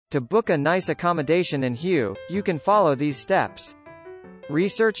To book a nice accommodation in Hue, you can follow these steps.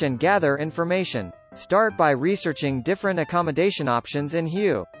 Research and gather information. Start by researching different accommodation options in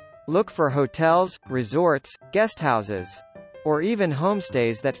Hue. Look for hotels, resorts, guesthouses, or even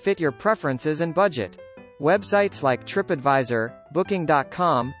homestays that fit your preferences and budget. Websites like TripAdvisor,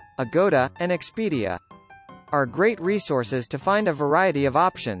 Booking.com, Agoda, and Expedia are great resources to find a variety of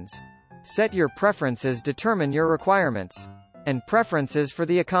options. Set your preferences, determine your requirements and preferences for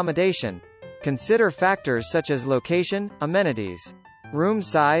the accommodation. Consider factors such as location, amenities, room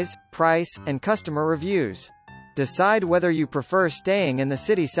size, price, and customer reviews. Decide whether you prefer staying in the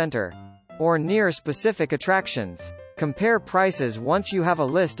city center or near specific attractions. Compare prices once you have a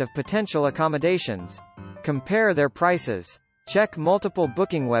list of potential accommodations. Compare their prices. Check multiple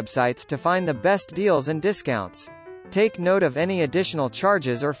booking websites to find the best deals and discounts. Take note of any additional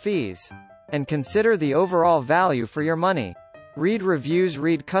charges or fees, and consider the overall value for your money. Read reviews.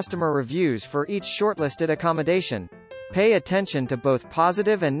 Read customer reviews for each shortlisted accommodation. Pay attention to both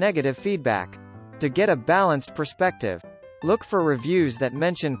positive and negative feedback to get a balanced perspective. Look for reviews that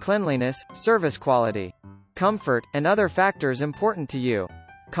mention cleanliness, service quality, comfort, and other factors important to you.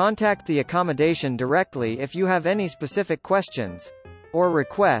 Contact the accommodation directly if you have any specific questions or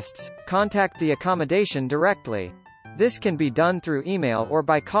requests. Contact the accommodation directly. This can be done through email or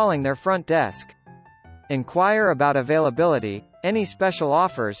by calling their front desk. Inquire about availability, any special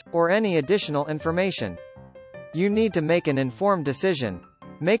offers, or any additional information. You need to make an informed decision.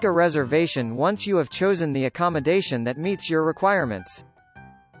 Make a reservation once you have chosen the accommodation that meets your requirements.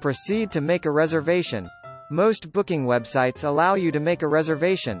 Proceed to make a reservation. Most booking websites allow you to make a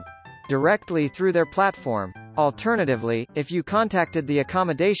reservation directly through their platform. Alternatively, if you contacted the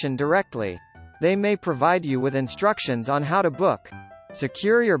accommodation directly, they may provide you with instructions on how to book.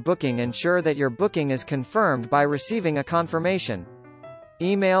 Secure your booking. Ensure that your booking is confirmed by receiving a confirmation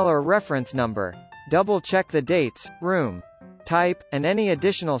email or reference number. Double-check the dates, room type, and any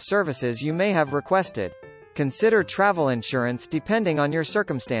additional services you may have requested. Consider travel insurance depending on your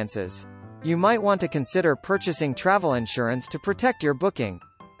circumstances. You might want to consider purchasing travel insurance to protect your booking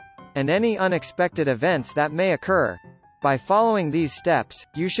and any unexpected events that may occur. By following these steps,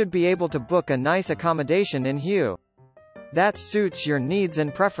 you should be able to book a nice accommodation in Hue that suits your needs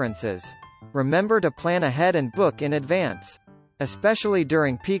and preferences. Remember to plan ahead and book in advance, especially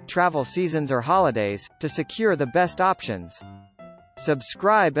during peak travel seasons or holidays, to secure the best options.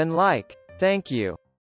 Subscribe and like. Thank you.